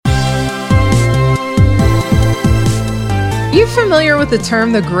You familiar with the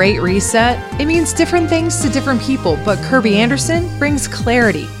term the Great Reset? It means different things to different people, but Kerby Anderson brings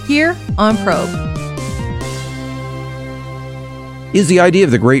clarity here on Probe. Is the idea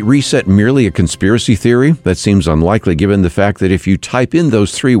of the Great Reset merely a conspiracy theory? That seems unlikely given the fact that if you type in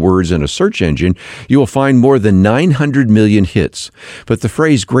those three words in a search engine, you will find more than 900 million hits. But the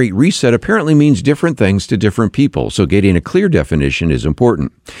phrase Great Reset apparently means different things to different people, so getting a clear definition is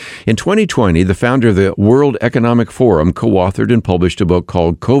important. In 2020, the founder of the World Economic Forum co-authored and published a book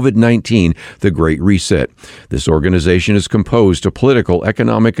called COVID-19, The Great Reset. This organization is composed of political,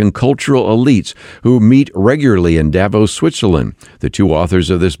 economic, and cultural elites who meet regularly in Davos, Switzerland. The two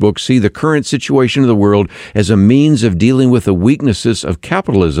authors of this book see the current situation of the world as a means of dealing with the weaknesses of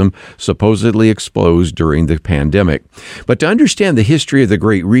capitalism supposedly exposed during the pandemic. But to understand the history of the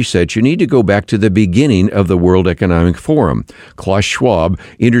Great Reset, you need to go back to the beginning of the World Economic Forum. Klaus Schwab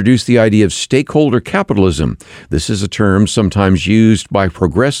introduced the idea of stakeholder capitalism. This is a term sometimes used by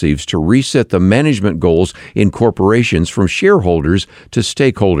progressives to reset the management goals in corporations from shareholders to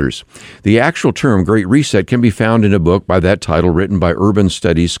stakeholders. The actual term Great Reset can be found in a book by that title written by urban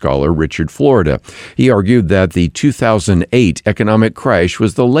studies scholar Richard Florida. He argued that the 2008 economic crash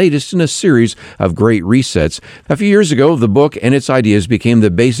was the latest in a series of great resets. A few years ago, the book and its ideas became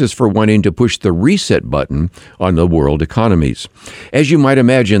the basis for wanting to push the reset button on the world economies. As you might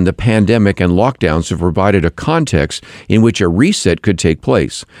imagine, the pandemic and lockdowns have provided a context in which a reset could take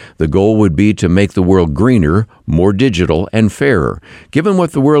place. The goal would be to make the world greener, more digital, and fairer. Given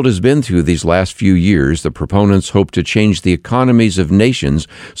what the world has been through these last few years, the proponents hope to change the economies of nations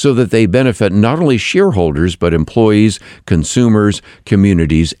so that they benefit not only shareholders, but employees, consumers,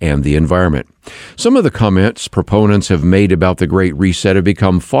 communities, and the environment. Some of the comments proponents have made about the Great Reset have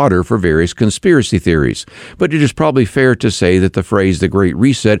become fodder for various conspiracy theories, but it is probably fair to say that the phrase the Great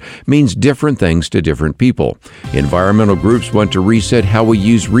Reset means different things to different people. Environmental groups want to reset how we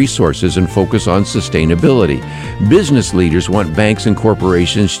use resources and focus on sustainability. Business leaders want banks and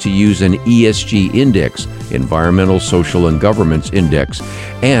corporations to use an ESG index, Environmental, Social, and Governance Index,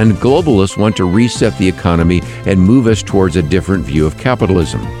 and globalists want to reset the economy and move us towards a different view of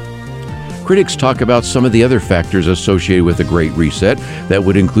capitalism. Critics talk about some of the other factors associated with the Great Reset that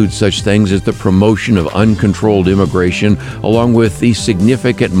would include such things as the promotion of uncontrolled immigration, along with the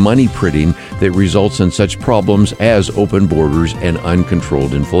significant money printing that results in such problems as open borders and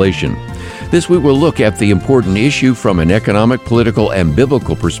uncontrolled inflation. This week we'll look at the important issue from an economic, political, and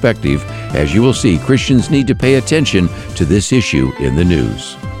biblical perspective. As you will see, Christians need to pay attention to this issue in the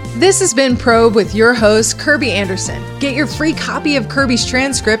news. This has been Probe with your host, Kerby Anderson. Get your free copy of Kerby's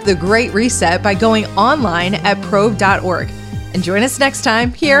transcript, The Great Reset, by going online at probe.org. And join us next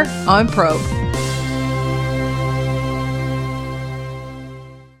time here on Probe.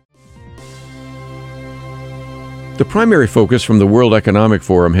 The primary focus from the World Economic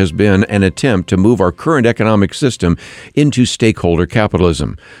Forum has been an attempt to move our current economic system into stakeholder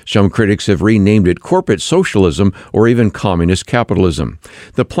capitalism. Some critics have renamed it corporate socialism or even communist capitalism.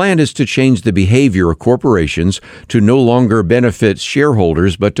 The plan is to change the behavior of corporations to no longer benefit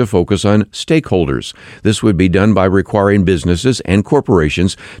shareholders but to focus on stakeholders. This would be done by requiring businesses and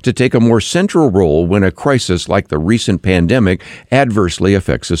corporations to take a more central role when a crisis like the recent pandemic adversely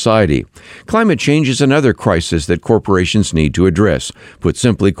affects society. Climate change is another crisis that corporations need to address. Put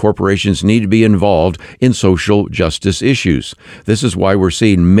simply, corporations need to be involved in social justice issues. This is why we're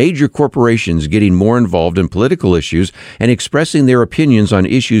seeing major corporations getting more involved in political issues and expressing their opinions on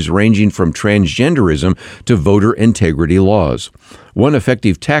issues ranging from transgenderism to voter integrity laws. One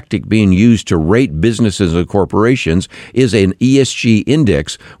effective tactic being used to rate businesses and corporations is an ESG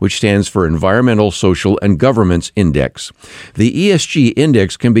index, which stands for Environmental, Social, and Governance Index. The ESG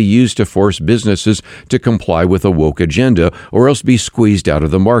index can be used to force businesses to comply with a woke agenda or else be squeezed out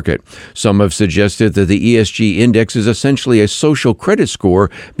of the market. Some have suggested that the ESG index is essentially a social credit score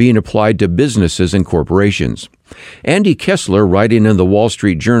being applied to businesses and corporations. Andy Kessler, writing in the Wall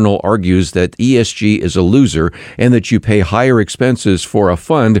Street Journal, argues that ESG is a loser and that you pay higher expenses for a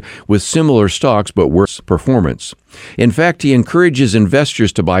fund with similar stocks but worse performance. In fact, he encourages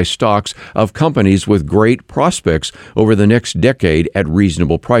investors to buy stocks of companies with great prospects over the next decade at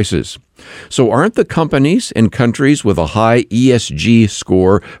reasonable prices. So aren't the companies in countries with a high ESG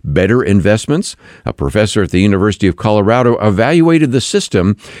score better investments? A professor at the University of Colorado evaluated the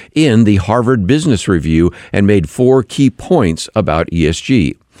system in the Harvard Business Review and made 4 key points about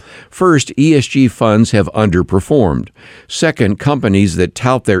ESG. First, ESG funds have underperformed. Second, companies that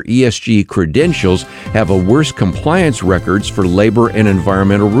tout their ESG credentials have a worse compliance records for labor and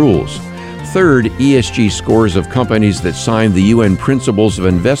environmental rules. third, ESG scores of companies that signed the UN Principles of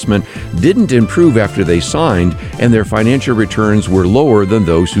Investment didn't improve after they signed, and their financial returns were lower than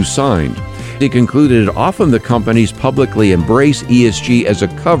those who signed. He concluded often the companies publicly embrace ESG as a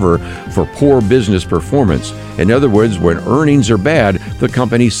cover for poor business performance. In other words, when earnings are bad, the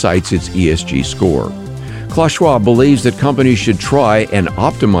company cites its ESG score. Klaus Schwab believes that companies should try and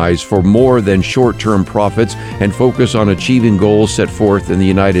optimize for more than short-term profits and focus on achieving goals set forth in the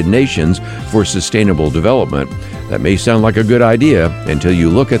United Nations for Sustainable Development. That may sound like a good idea until you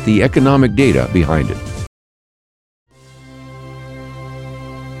look at the economic data behind it.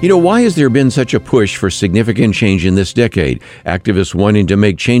 You know, why has there been such a push for significant change in this decade? Activists wanting to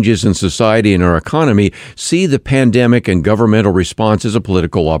make changes in society and our economy see the pandemic and governmental response as a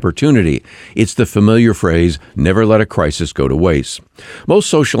political opportunity. It's the familiar phrase, never let a crisis go to waste.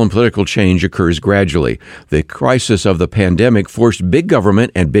 Most social and political change occurs gradually. The crisis of the pandemic forced big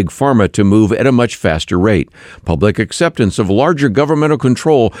government and big pharma to move at a much faster rate. Public acceptance of larger governmental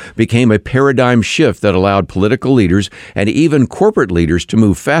control became a paradigm shift that allowed political leaders and even corporate leaders to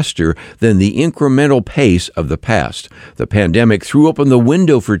move faster than the incremental pace of the past. The pandemic threw open the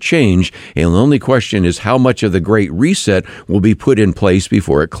window for change, and the only question is how much of the Great Reset will be put in place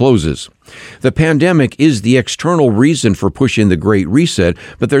before it closes. The pandemic is the external reason for pushing the Great Reset,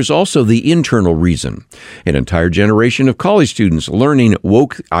 but there's also the internal reason. An entire generation of college students learning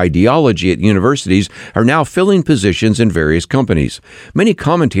woke ideology at universities are now filling positions in various companies. Many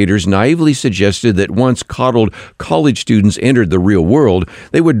commentators naively suggested that once coddled college students entered the real world,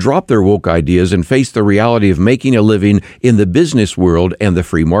 they would drop their woke ideas and face the reality of making a living in the business world and the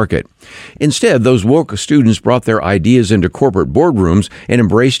free market. Instead, those woke students brought their ideas into corporate boardrooms and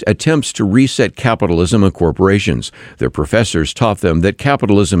embraced attempts to reset capitalism and corporations. Their professors taught them that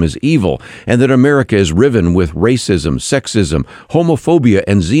capitalism is evil and that America is riven with racism, sexism, homophobia,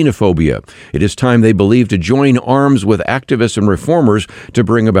 and xenophobia. It is time they believed to join arms with activists and reformers to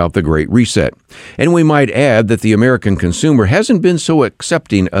bring about the Great Reset. And we might add that the American consumer hasn't been so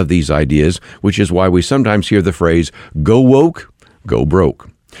accepting of these ideas, which is why we sometimes hear the phrase, go woke, go broke.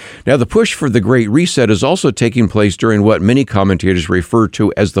 Now, the push for the Great Reset is also taking place during what many commentators refer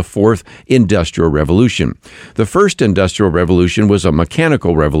to as the Fourth Industrial Revolution. The First Industrial Revolution was a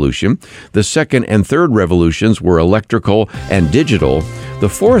mechanical revolution. The Second and Third Revolutions were electrical and digital. The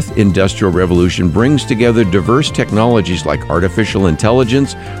Fourth Industrial Revolution brings together diverse technologies like artificial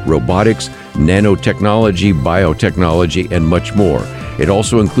intelligence, robotics, nanotechnology, biotechnology, and much more. It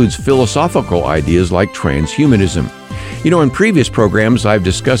also includes philosophical ideas like transhumanism. You know, in previous programs, I've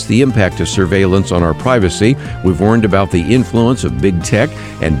discussed the impact of surveillance on our privacy. We've warned about the influence of big tech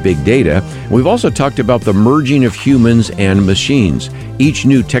and big data. We've also talked about the merging of humans and machines. Each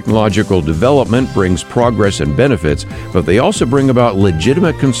new technological development brings progress and benefits, but they also bring about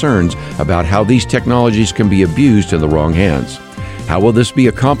legitimate concerns about how these technologies can be abused in the wrong hands. How will this be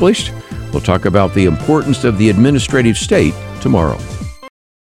accomplished? We'll talk about the importance of the administrative state tomorrow.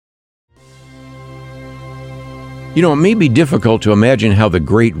 You know, it may be difficult to imagine how the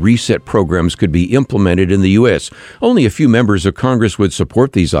Great Reset programs could be implemented in the U.S. Only a few members of Congress would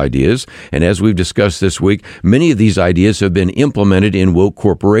support these ideas, and as we've discussed this week, many of these ideas have been implemented in woke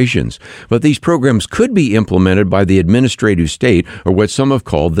corporations. But these programs could be implemented by the administrative state, or what some have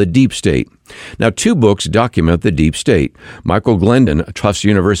called the deep state. Now, 2 books document the deep state. Michael Glendon, a Tufts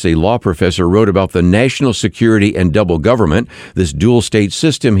University law professor, wrote about the national security and double government. This dual state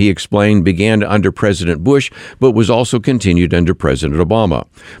system, he explained, began under President Bush, but was also continued under President Obama.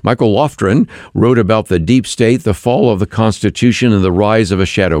 Michael Lofgren wrote about the deep state, the fall of the Constitution, and the rise of a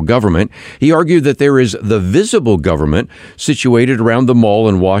shadow government. He argued that there is the visible government situated around the mall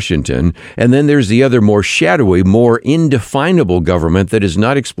in Washington, and then there's the other more shadowy, more indefinable government that is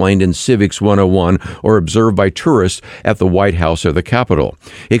not explained in Civics 101 or observed by tourists at the White House or the Capitol.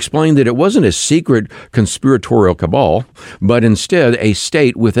 He explained that it wasn't a secret conspiratorial cabal, but instead a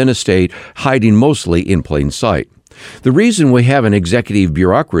state within a state hiding mostly in plain sight. The reason we have an executive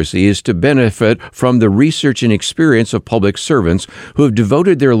bureaucracy is to benefit from the research and experience of public servants who have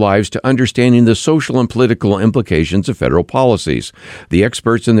devoted their lives to understanding the social and political implications of federal policies. The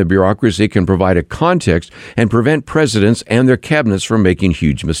experts in the bureaucracy can provide a context and prevent presidents and their cabinets from making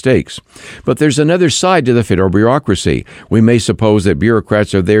huge mistakes. But there's another side to the federal bureaucracy. We may suppose that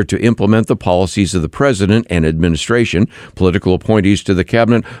bureaucrats are there to implement the policies of the president and administration. Political appointees to the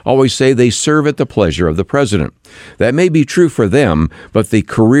cabinet always say they serve at the pleasure of the president. That may be true for them, but the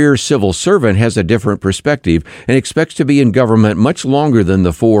career civil servant has a different perspective and expects to be in government much longer than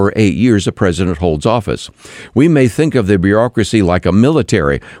the 4 or 8 years a president holds office. We may think of the bureaucracy like a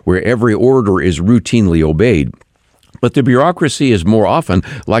military, where every order is routinely obeyed. But the bureaucracy is more often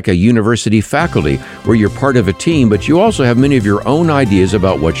like a university faculty, where you're part of a team, but you also have many of your own ideas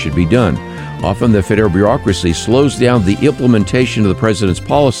about what should be done. Often the federal bureaucracy slows down the implementation of the president's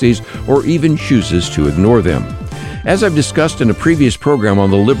policies or even chooses to ignore them. As I've discussed in a previous program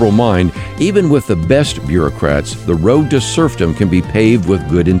on the liberal mind, even with the best bureaucrats, the road to serfdom can be paved with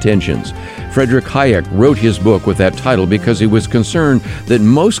good intentions. Friedrich Hayek wrote his book with that title because he was concerned that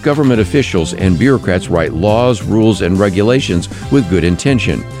most government officials and bureaucrats write laws, rules, and regulations with good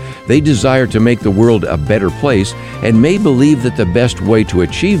intention. They desire to make the world a better place and may believe that the best way to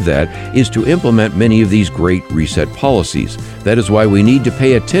achieve that is to implement many of these great reset policies. That is why we need to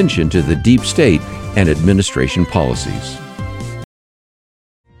pay attention to the deep state and administration policies.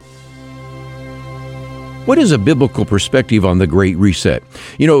 What is a biblical perspective on the Great Reset?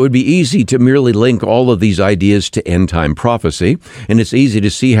 It would be easy to merely link all of these ideas to end-time prophecy, and it's easy to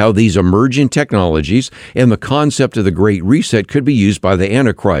see how these emerging technologies and the concept of the Great Reset could be used by the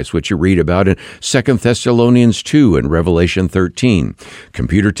Antichrist, which you read about in 2 Thessalonians 2 and Revelation 13.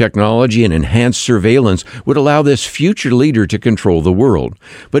 Computer technology and enhanced surveillance would allow this future leader to control the world.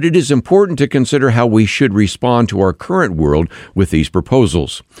 But it is important to consider how we should respond to our current world with these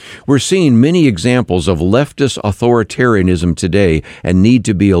proposals. We're seeing many examples of leftist authoritarianism today and need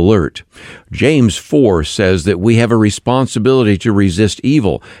to be alert. James 4 says that we have a responsibility to resist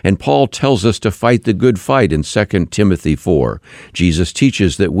evil, and Paul tells us to fight the good fight in 2 Timothy 4. Jesus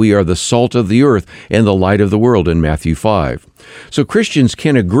teaches that we are the salt of the earth and the light of the world in Matthew 5. So Christians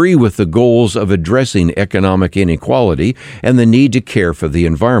can agree with the goals of addressing economic inequality and the need to care for the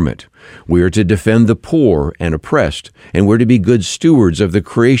environment. We are to defend the poor and oppressed, and we're to be good stewards of the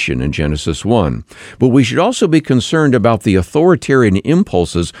creation in Genesis 1. But we should also be concerned about the authoritarian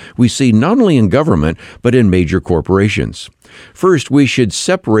impulses we see not only in government, but in major corporations. First, we should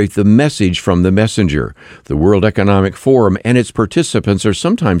separate the message from the messenger. The World Economic Forum and its participants are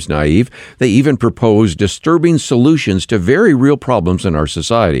sometimes naive. They even propose disturbing solutions to very real problems in our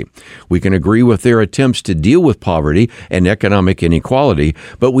society. We can agree with their attempts to deal with poverty and economic inequality,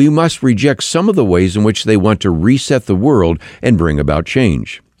 but we must reject some of the ways in which they want to reset the world and bring about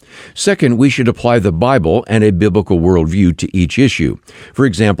change. Second, we should apply the Bible and a biblical worldview to each issue. For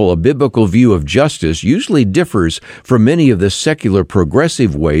example, a biblical view of justice usually differs from many of the secular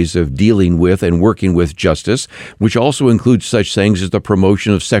progressive ways of dealing with and working with justice, which also includes such things as the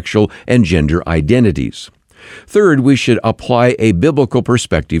promotion of sexual and gender identities. Third, we should apply a biblical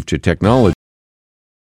perspective to technology.